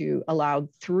up to allow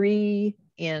 3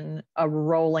 in a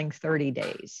rolling 30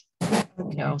 days.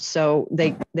 So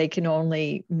they can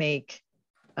only make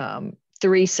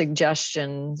 3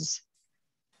 suggestions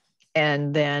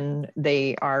and then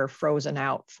they are frozen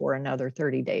out for another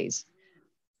 30 days.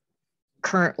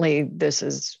 Currently, this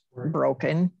is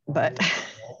broken, but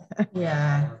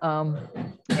yeah,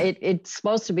 it's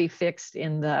supposed to be fixed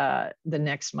in the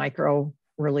next micro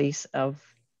release of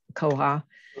Koha.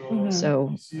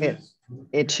 So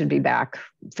it should be back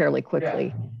fairly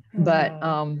quickly. But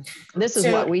this is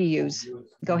what we use.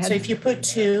 Go ahead. So if you put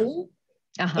 2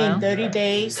 in 30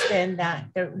 days, then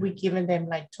we're giving them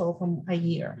like 12 a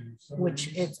year, which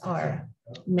is our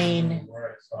main.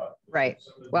 Right.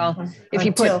 Well, if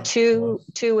you put two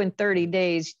in 30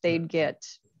 days, they'd get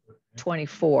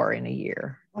 24 in a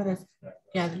year.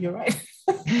 Yeah, you're right.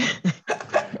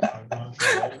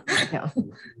 Yeah.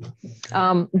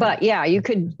 But yeah, you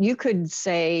could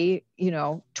say,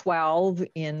 12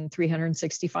 in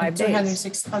 365 days.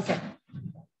 360, okay.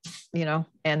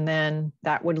 And then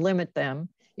that would limit them.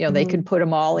 They could put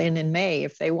them all in May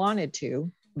if they wanted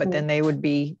to, but then they would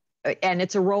be, and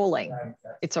it's a rolling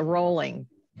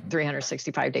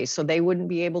 365 days. So they wouldn't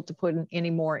be able to put any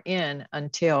more in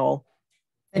until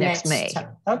next May.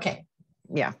 Time. Okay.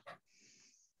 Yeah.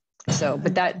 So,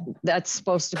 but that's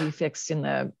supposed to be fixed in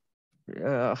the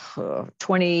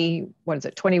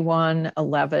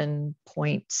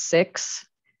 21.11.6.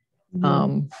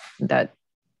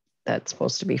 That's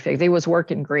supposed to be fixed. It was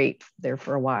working great there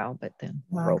for a while, but then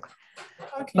broke.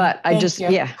 Okay, but I just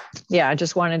I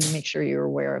just wanted to make sure you were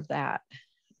aware of that.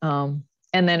 And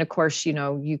then of course,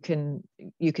 you can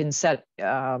set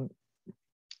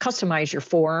customize your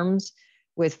forms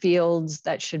with fields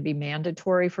that should be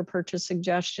mandatory for purchase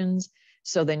suggestions.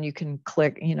 So then you can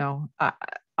click,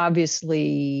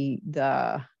 obviously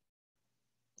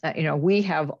we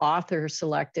have author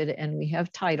selected and we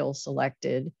have title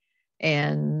selected.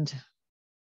 And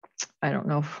I don't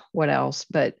know what else,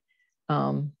 but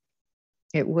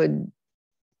it would,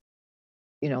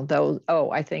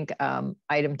 I think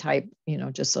item type,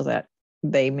 just so that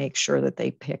they make sure that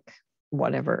they pick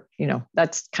whatever,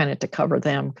 that's kind of to cover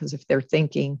them. Because if they're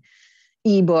thinking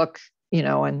ebook,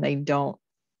 and they don't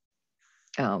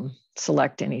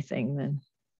select anything, then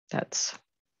that's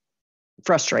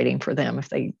frustrating for them if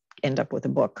they end up with a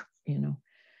book,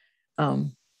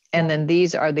 And then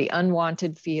these are the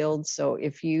unwanted fields. So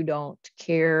if you don't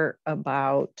care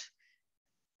about,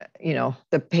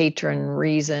 the patron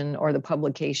reason or the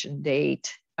publication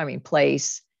date,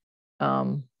 place,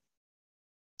 I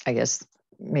guess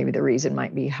maybe the reason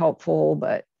might be helpful,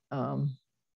 but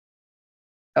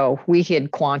we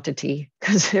hid quantity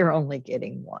because they're only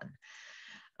getting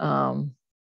 1.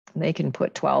 They can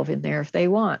put 12 in there if they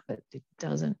want, but it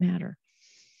doesn't matter.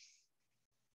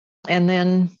 And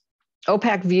then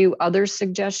OPAC view other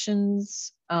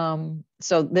suggestions.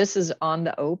 So this is on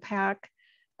the OPAC.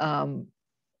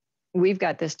 we've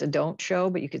got this to don't show,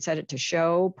 but you could set it to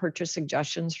show purchase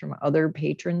suggestions from other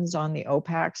patrons on the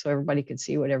OPAC so everybody could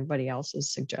see what everybody else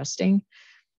is suggesting.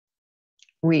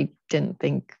 We didn't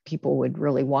think people would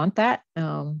really want that.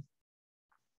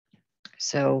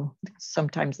 So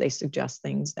sometimes they suggest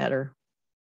things that are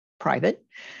private.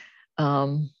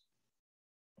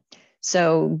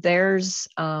 So there's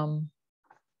some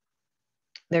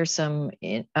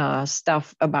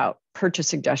stuff about purchase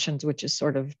suggestions, which is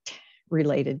sort of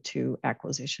related to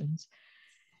acquisitions.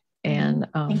 And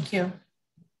thank you.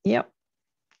 Yep.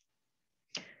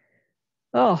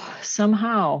 Oh,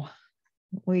 somehow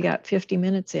we got 50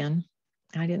 minutes in.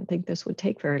 I didn't think this would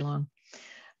take very long.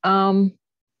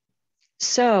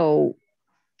 So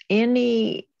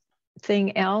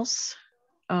anything else?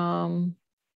 Oh,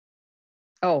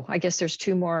 I guess there's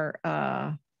two more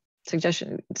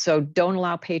suggestions. So don't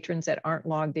allow patrons that aren't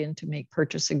logged in to make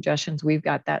purchase suggestions. We've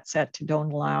got that set to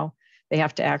don't allow. They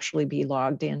have to actually be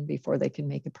logged in before they can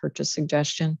make a purchase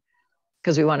suggestion,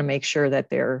 because we want to make sure that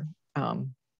they're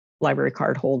library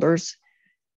card holders.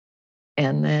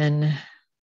 And then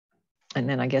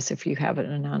I guess if you have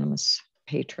an anonymous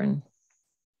patron,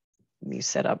 you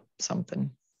set up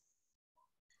something.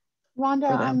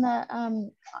 Rhonda, on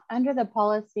the under the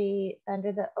policy,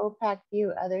 under the OPAC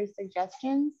view other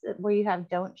suggestions where you have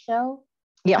don't show.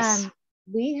 Yes.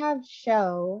 We have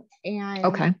show, and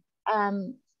okay.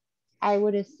 I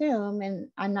would assume, and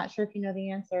I'm not sure if you know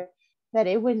the answer, that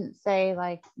it wouldn't say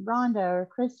like Rhonda or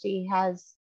Christy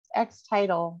has X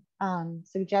title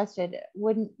suggested.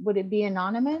 Would it be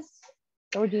anonymous,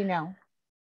 or do you know?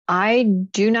 I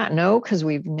do not know, because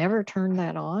we've never turned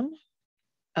that on.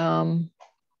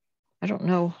 I don't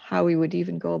know how we would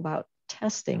even go about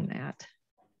testing that.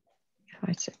 If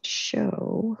I said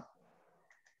show,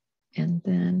 and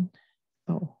then,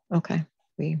 oh, okay.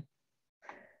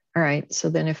 All right, so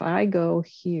then if I go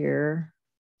here,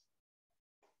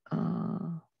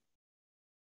 I'm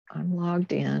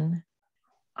logged in.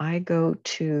 I go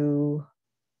to,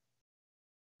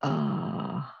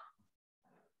 oh,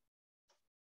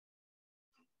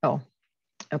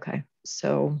 okay.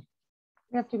 So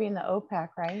you have to be in the OPAC,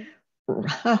 right?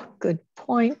 Good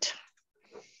point.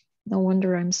 No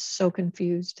wonder I'm so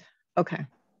confused. Okay.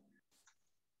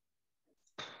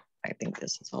 I think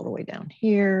this is all the way down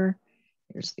here.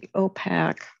 Here's the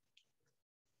OPAC.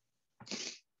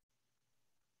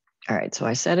 All right, so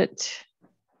I set it.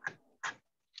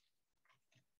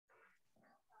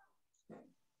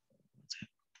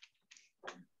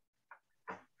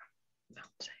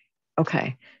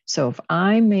 Okay, so if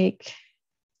I make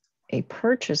a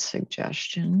purchase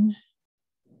suggestion,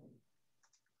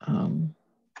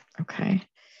 okay,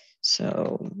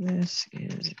 so this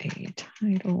is a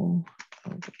title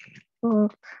of a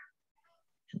book,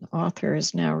 and the author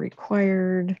is now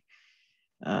required.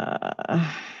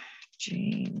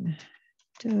 Jane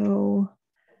Doe,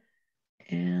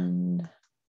 and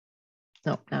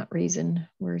no, not reason.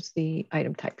 Where's the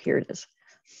item type? Here it is.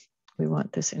 We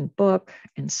want this in book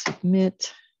and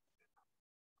submit.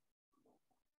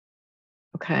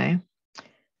 Okay.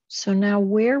 So now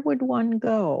where would one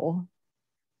go?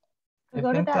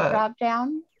 Go to that drop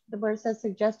down where it says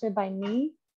suggested by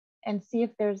me, and see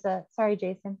if there's a, sorry,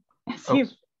 Jason. See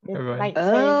if it might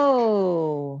say.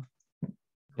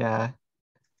 Yeah.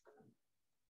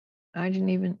 I didn't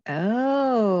even,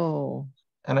 oh.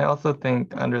 And I also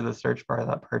think under the search bar,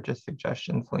 that purchase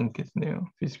suggestions link is new.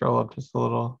 If you scroll up just a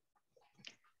little,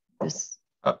 this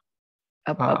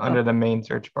under the main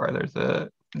search bar, there's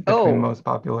a between most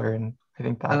popular, and I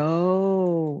think that.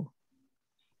 Oh.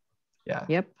 Yeah.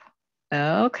 Yep.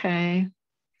 Okay.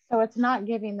 So it's not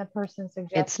giving the person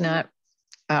suggestions. It's not.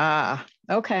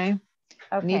 Okay.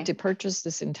 Need to purchase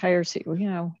this entire seat. You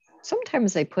know,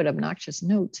 sometimes they put obnoxious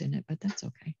notes in it, but that's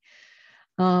okay.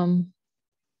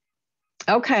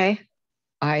 Okay.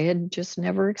 I had just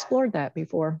never explored that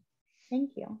before.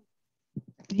 Thank you.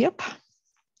 Yep.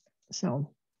 So,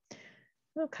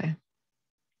 okay.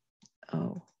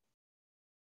 Oh,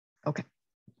 okay.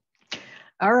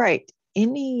 All right.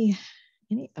 Any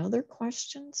other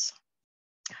questions?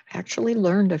 I've actually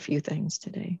learned a few things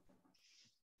today.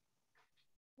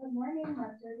 Good morning,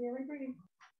 Master Daily Brief.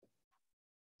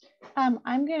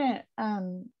 I'm gonna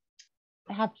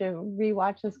have to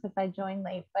rewatch this because I joined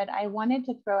late, but I wanted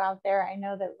to throw out there, I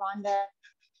know that Rhonda,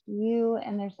 you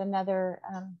and there's another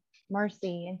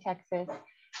Mercy in Texas,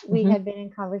 we had been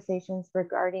in conversations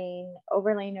regarding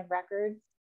overlaying of records.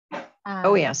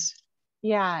 Oh, yes.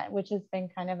 Yeah, which has been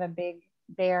kind of a big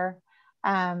bear.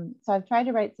 So I've tried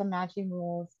to write some matching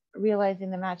rules,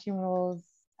 realizing the matching rules,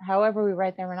 however we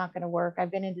write them, are not going to work.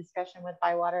 I've been in discussion with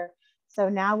Bywater. So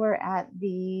now we're at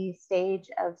the stage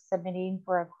of submitting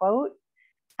for a quote.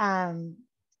 And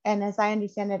as I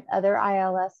understand it, other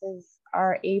ILSs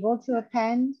are able to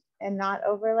append and not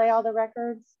overlay all the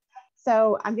records.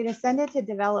 So I'm going to send it to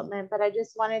development, but I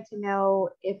just wanted to know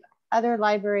if other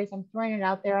libraries, I'm throwing it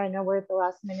out there, I know we're at the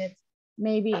last minute,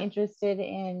 may be interested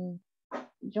in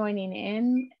joining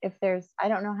in. If there's, I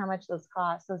don't know how much those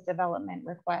cost, those development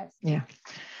requests. Yeah.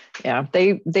 Yeah,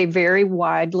 they vary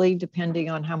widely depending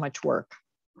on how much work.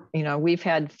 You know, we've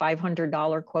had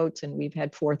 $500 quotes and we've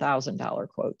had $4,000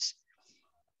 quotes.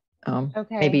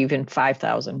 Okay. Maybe even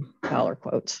 $5,000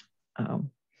 quotes.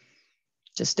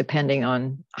 Just depending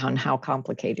on how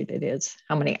complicated it is,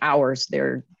 how many hours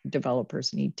their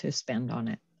developers need to spend on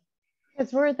it.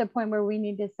 Because we're at the point where we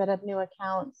need to set up new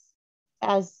accounts,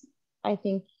 as I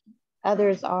think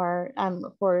others are,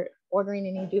 for ordering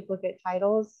any duplicate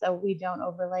titles, so we don't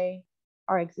overlay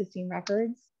our existing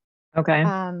records. Okay.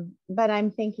 But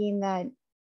I'm thinking that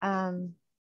down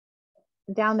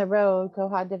the road,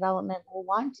 Koha development will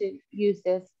want to use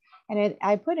this, and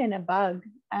I put in a bug.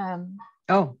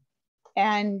 Oh.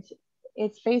 And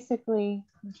it's basically,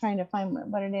 I'm trying to find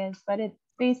what it is, but it's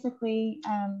basically,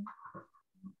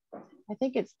 I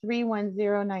think it's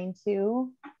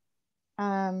 31092.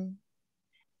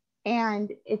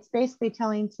 And it's basically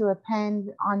telling to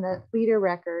append on the leader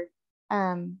record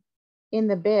in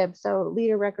the bib. So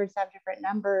leader records have different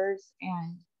numbers,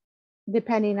 and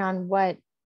depending on what,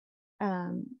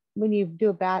 when you do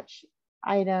a batch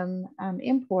item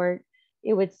import,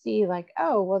 it would see like,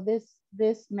 oh, well, this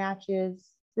matches,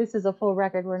 this is a full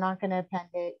record, we're not going to append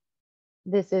it.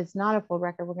 This is not a full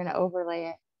record, we're going to overlay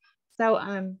it. So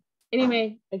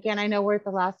anyway, again, I know we're at the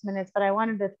last minutes, but I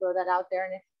wanted to throw that out there.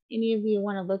 And if any of you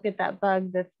want to look at that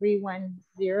bug, the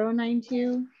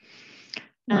 31092.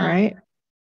 All right.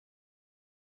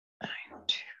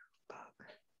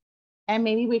 And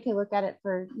maybe we could look at it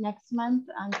for next month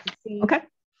to see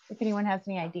if anyone has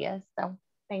any ideas. So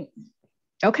thanks.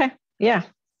 Okay. Yeah.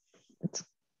 It's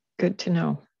good to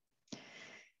know.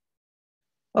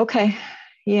 Okay.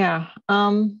 Yeah.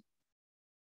 I'll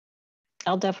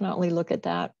definitely look at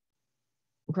that.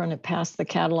 Run it past the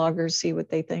catalogers, see what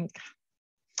they think.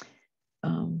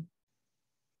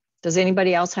 Does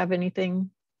anybody else have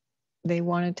anything they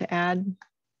wanted to add?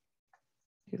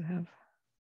 You have.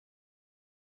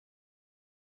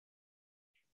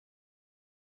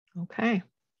 Okay.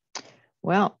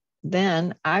 Well,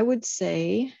 then I would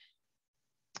say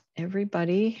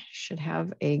everybody should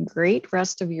have a great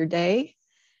rest of your day.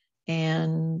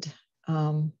 And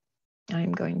I'm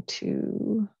going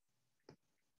to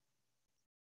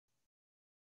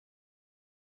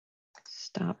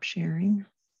stop sharing.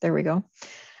 There we go.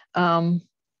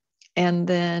 And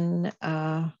then,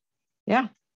 yeah,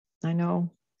 I know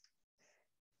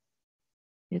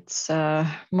it's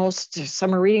most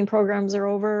summer reading programs are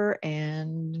over,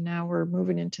 and now we're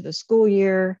moving into the school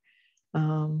year.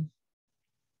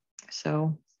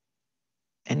 So,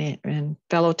 and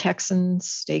fellow Texans,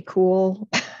 stay cool.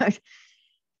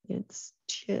 It's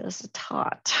just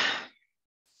hot.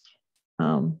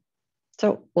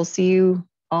 So we'll see you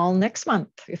all next month.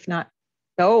 If not,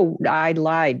 oh, I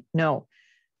lied. No,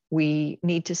 we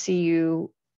need to see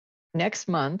you next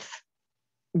month,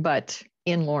 but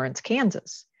in Lawrence,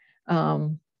 Kansas.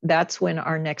 That's when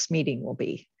our next meeting will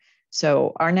be.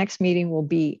 So our next meeting will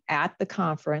be at the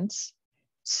conference.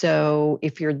 So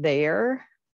if you're there,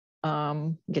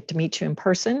 get to meet you in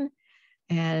person.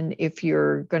 And if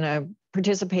you're going to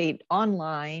participate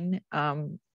online,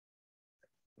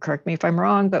 correct me if I'm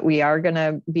wrong, but we are going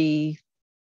to be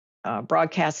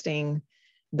broadcasting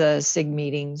the SIG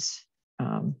meetings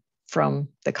from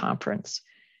the conference.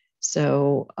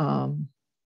 So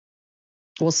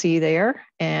we'll see you there.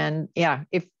 And yeah,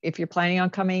 if you're planning on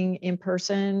coming in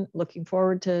person, looking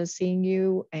forward to seeing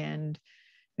you. And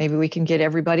maybe we can get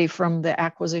everybody from the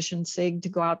acquisition SIG to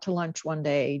go out to lunch one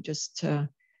day, just to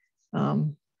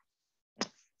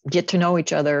get to know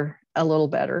each other a little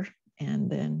better. And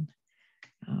then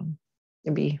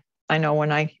it'd be, I know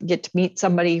when I get to meet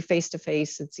somebody face to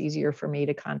face, it's easier for me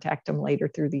to contact them later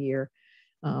through the year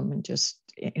and just,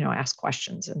 ask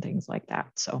questions and things like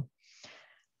that. So,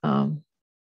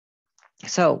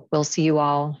 so we'll see you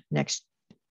all next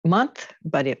month,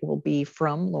 but it will be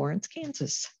from Lawrence,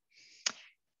 Kansas.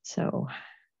 So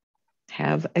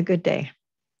have a good day.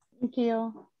 Thank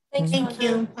you. Thank you. Thank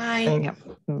you. Bye.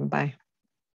 Bye.